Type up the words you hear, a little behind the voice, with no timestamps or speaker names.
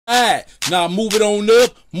Alright, now moving on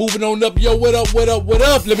up. Yo, what up?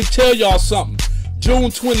 Let me tell y'all something.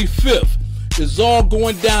 June 25th is all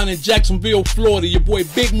going down in Jacksonville, Florida. Your boy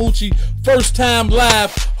Big Moochie, first time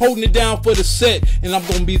live, holding it down for the set, and I'm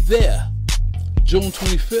gonna be there June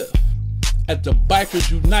 25th at the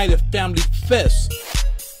Bikers United Family Fest.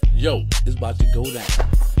 Yo, it's about to go down.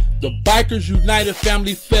 The Bikers United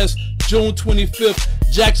Family Fest, June 25th,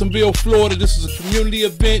 Jacksonville, Florida. This is a community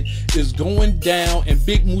event. It's going down, and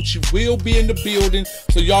Big Moochie will be in the building.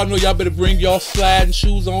 So y'all know y'all better bring y'all sliding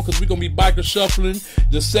shoes on, because we're going to be biker shuffling,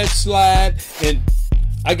 the set slide, and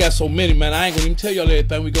I got so many, man. I ain't going to even tell y'all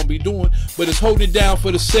everything we're going to be doing, but it's holding it down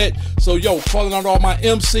for the set. So, yo, calling out all my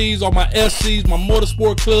MCs, all my SCs, my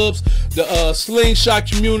motorsport clubs, the slingshot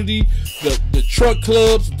community, the truck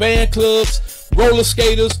clubs, van clubs, roller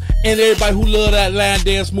skaters, and everybody who love that line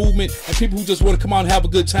dance movement, and people who just want to come out and have a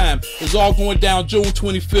good time. It's all going down June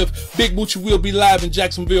 25th. Big Moochie will be live in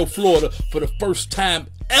Jacksonville, Florida for the first time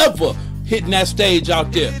ever hitting that stage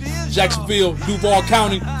out there. Jacksonville, Duval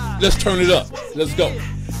County, let's turn it up. Let's go.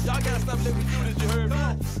 Y'all got stuff that we do that you heard.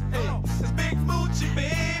 Hey, it's Big Moochie,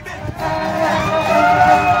 baby.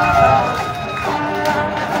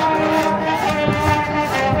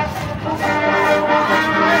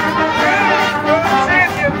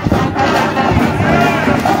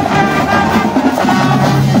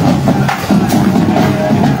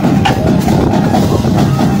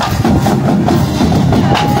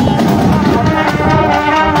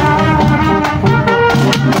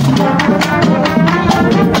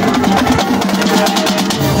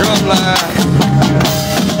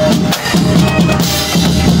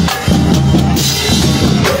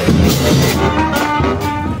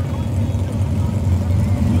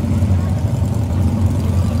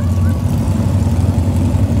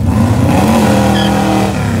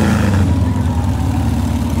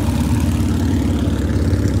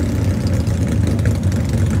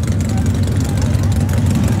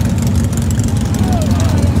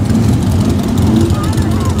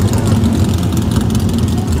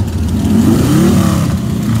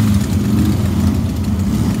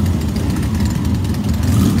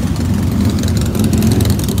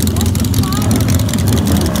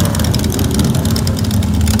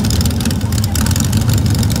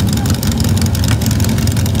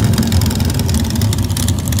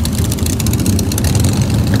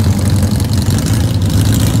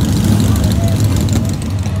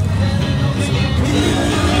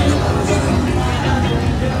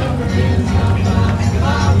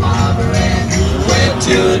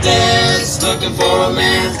 To dance, looking for a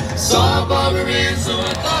man. Saw Barbara in, so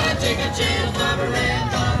I thought I'd take a chance. Barbara in.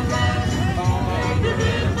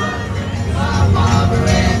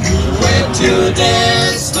 Went to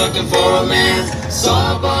dance, looking for a man.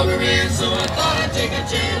 Saw Barbara in, so I thought I'd take a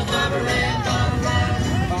chance. Barbara in.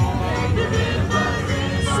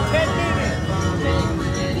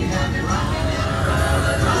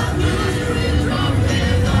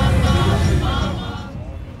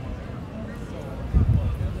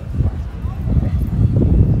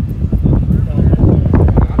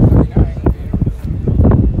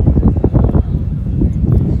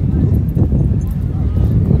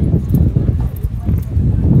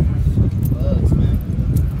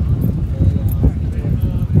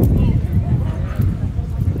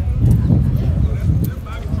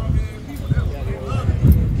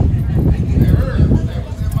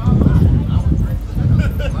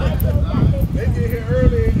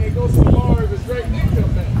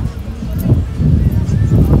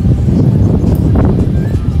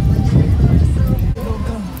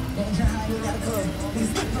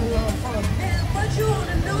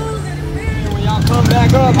 Come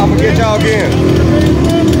back up, I'm gonna get y'all again.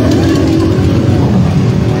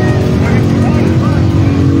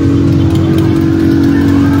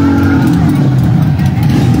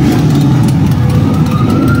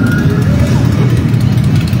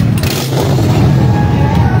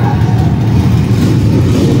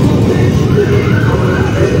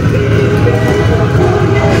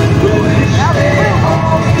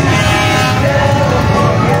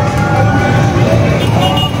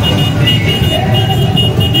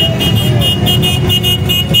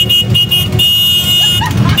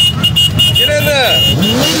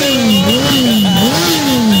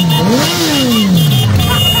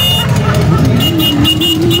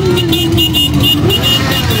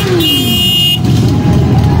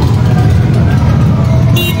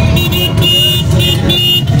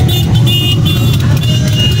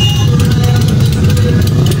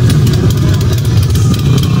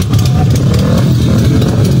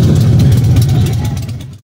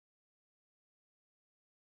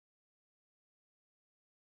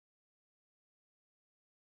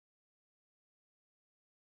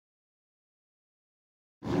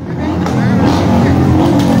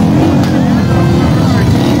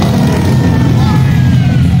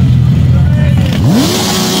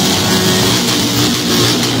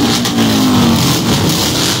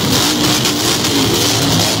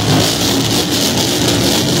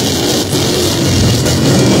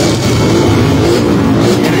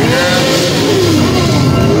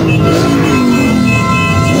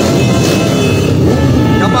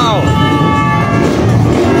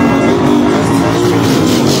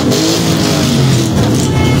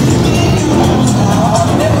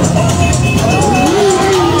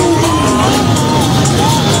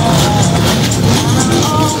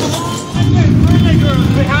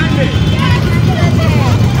 behind me.